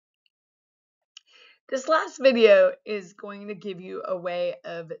This last video is going to give you a way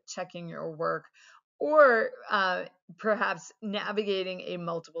of checking your work or perhaps navigating a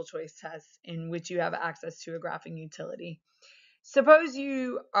multiple choice test in which you have access to a graphing utility. Suppose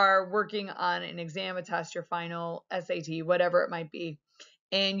you are working on an exam, a test, your final, SAT, whatever it might be,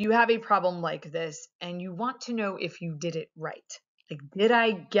 and you have a problem like this and you want to know if you did it right. Like, did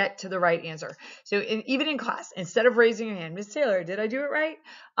I get to the right answer? So even in class, instead of raising your hand, Miss Taylor, did I do it right?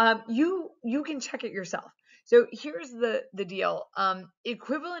 You can check it yourself. So here's the deal.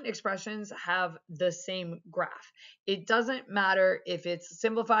 Equivalent expressions have the same graph. It doesn't matter if it's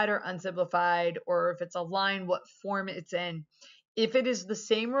simplified or unsimplified, or if it's a line, what form it's in. If it is the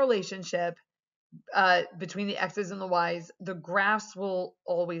same relationship between the x's and the y's, the graphs will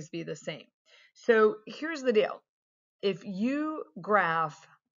always be the same. So here's the deal. If you graph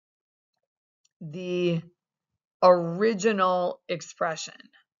the original expression,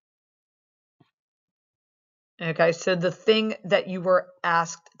 okay, so the thing that you were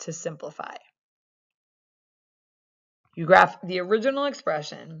asked to simplify, you graph the original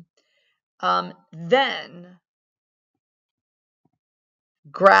expression, then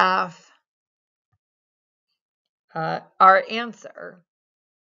graph our answer,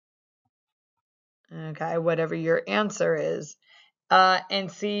 okay, whatever your answer is,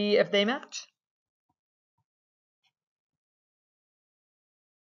 and see if they match.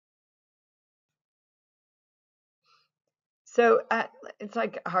 So it's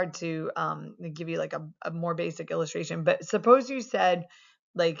like hard to give you like a more basic illustration, but suppose you said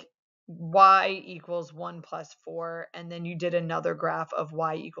like y equals 1 plus 4, and then you did another graph of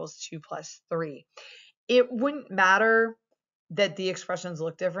y equals 2 plus 3. It wouldn't matter that the expressions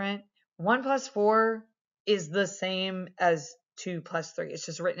look different. 1 plus 4 is the same as 2 plus 3. It's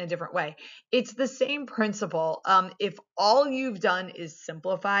just written a different way. It's the same principle. If all you've done is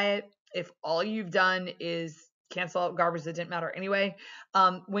simplify it, if all you've done is cancel out garbage that didn't matter anyway,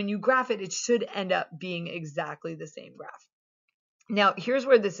 when you graph it, it should end up being exactly the same graph. Now, here's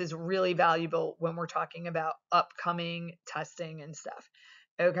where this is really valuable when we're talking about upcoming testing and stuff.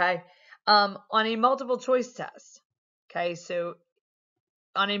 Okay. On a multiple choice test, okay, so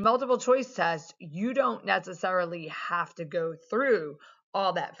on a multiple choice test, you don't necessarily have to go through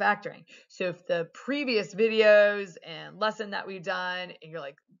all that factoring. So if the previous videos and lesson that we've done, and you're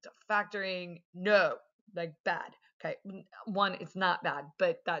like, factoring, no, like bad. Okay, one, it's not bad,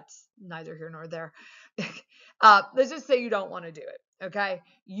 but that's neither here nor there. Let's just say you don't want to do it. Okay,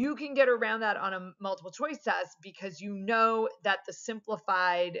 you can get around that on a multiple choice test because you know that the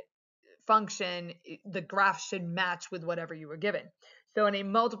simplified function, the graph should match with whatever you were given. So in a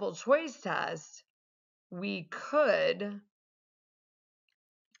multiple choice test, we could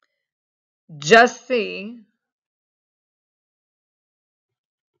just see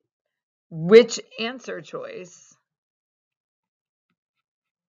which answer choice.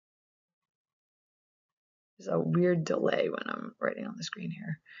 There's a weird delay when I'm writing on the screen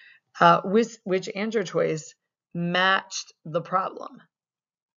here. Which answer choice matched the problem.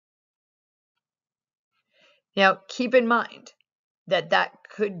 Now, keep in mind that that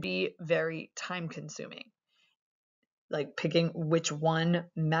could be very time consuming, like picking which one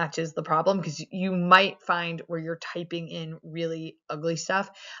matches the problem, because you might find where you're typing in really ugly stuff.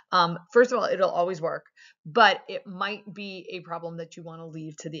 First of all, it'll always work, but it might be a problem that you want to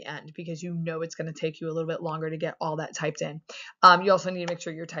leave to the end because you know it's going to take you a little bit longer to get all that typed in. You also need to make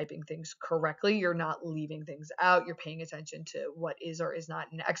sure you're typing things correctly. You're not leaving things out. You're paying attention to what is or is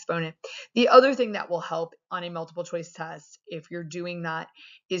not an exponent. The other thing that will help on a multiple choice test, if you're doing that,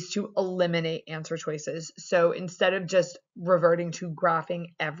 is to eliminate answer choices. So instead of just reverting to graphing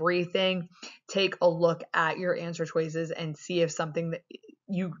everything, take a look at your answer choices and see if something that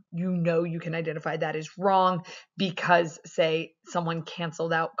you know you can identify that is wrong because, say, someone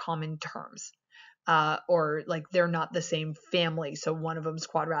canceled out common terms. Or like they're not the same family, so one of them's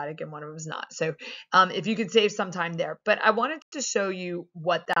quadratic and one of them's not. So if you could save some time there. But I wanted to show you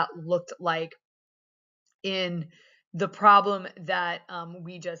what that looked like in the problem that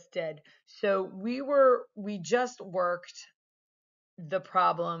we just did. So we just worked the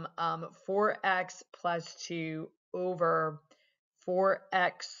problem 4x plus 2 over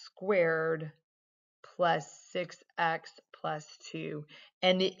 4x squared plus 6x plus 2.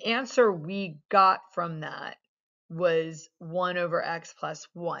 And the answer we got from that was 1 over x plus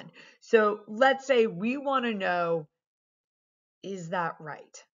 1. So let's say we want to know, is that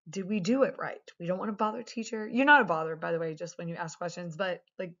right? Did we do it right? We don't want to bother teacher. You're not a bother, by the way, just when you ask questions, but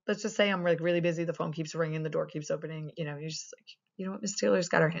like, let's just say I'm like really busy. The phone keeps ringing, the door keeps opening. You know, you're just like, you know what, Miss Taylor's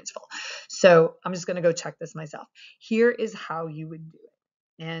got her hands full. So I'm just going to go check this myself. Here is how you would do it.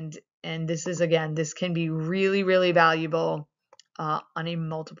 And this is, again, this can be really, really valuable on a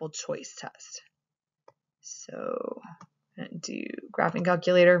multiple choice test. So I'm going to do graphing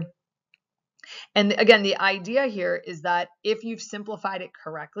calculator. And again, the idea here is that if you've simplified it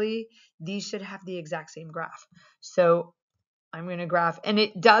correctly, these should have the exact same graph. So I'm going to graph, and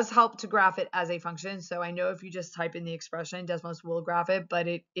it does help to graph it as a function. So I know if you just type in the expression, Desmos will graph it, but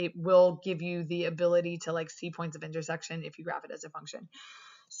it will give you the ability to like see points of intersection if you graph it as a function.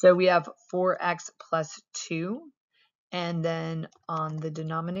 So we have 4x plus 2. And then on the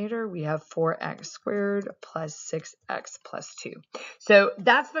denominator, we have 4x squared plus 6x plus 2. So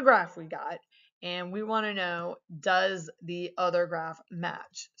that's the graph we got. And we want to know, does the other graph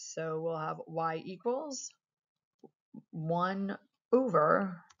match? So we'll have y equals 1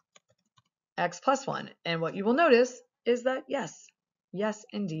 over x plus 1. And what you will notice is that yes,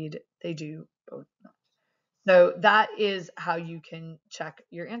 indeed, they do both match. So that is how you can check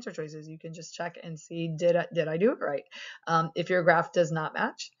your answer choices. You can just check and see, did I do it right? If your graph does not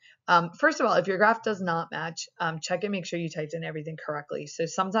match, first of all, if your graph does not match, check and make sure you typed in everything correctly. So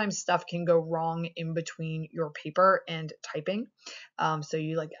sometimes stuff can go wrong in between your paper and typing. So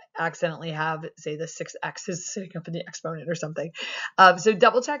you like accidentally have, say, the 6x's sitting up in the exponent or something. So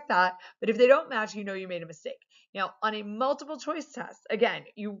double check that. But if they don't match, you know you made a mistake. Now, on a multiple choice test, again,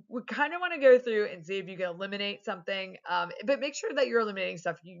 you would kind of want to go through and see if you can eliminate something, but make sure that you're eliminating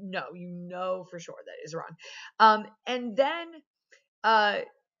stuff you know for sure that is wrong. And then,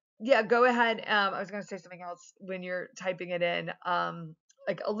 yeah, go ahead. I was going to say something else when you're typing it in.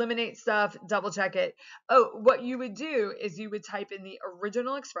 Like eliminate stuff, double check it. Oh, what you would do is you would type in the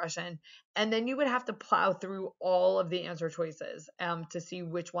original expression, and then you would have to plow through all of the answer choices to see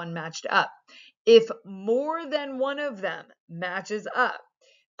which one matched up. If more than one of them matches up,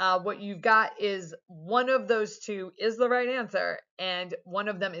 what you've got is one of those two is the right answer, and one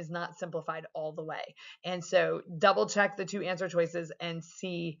of them is not simplified all the way. And so double check the two answer choices and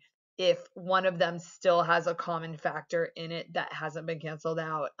see if one of them still has a common factor in it that hasn't been canceled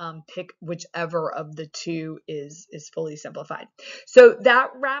out. Pick whichever of the two is fully simplified. So that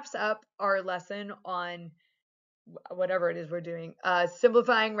wraps up our lesson on whatever it is we're doing,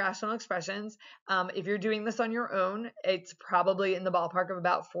 simplifying rational expressions. If you're doing this on your own, it's probably in the ballpark of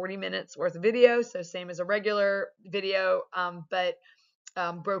about 40 minutes worth of video. So same as a regular video, but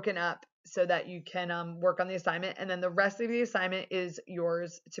broken up so that you can work on the assignment. And then the rest of the assignment is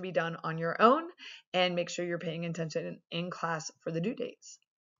yours to be done on your own. And make sure you're paying attention in class for the due dates.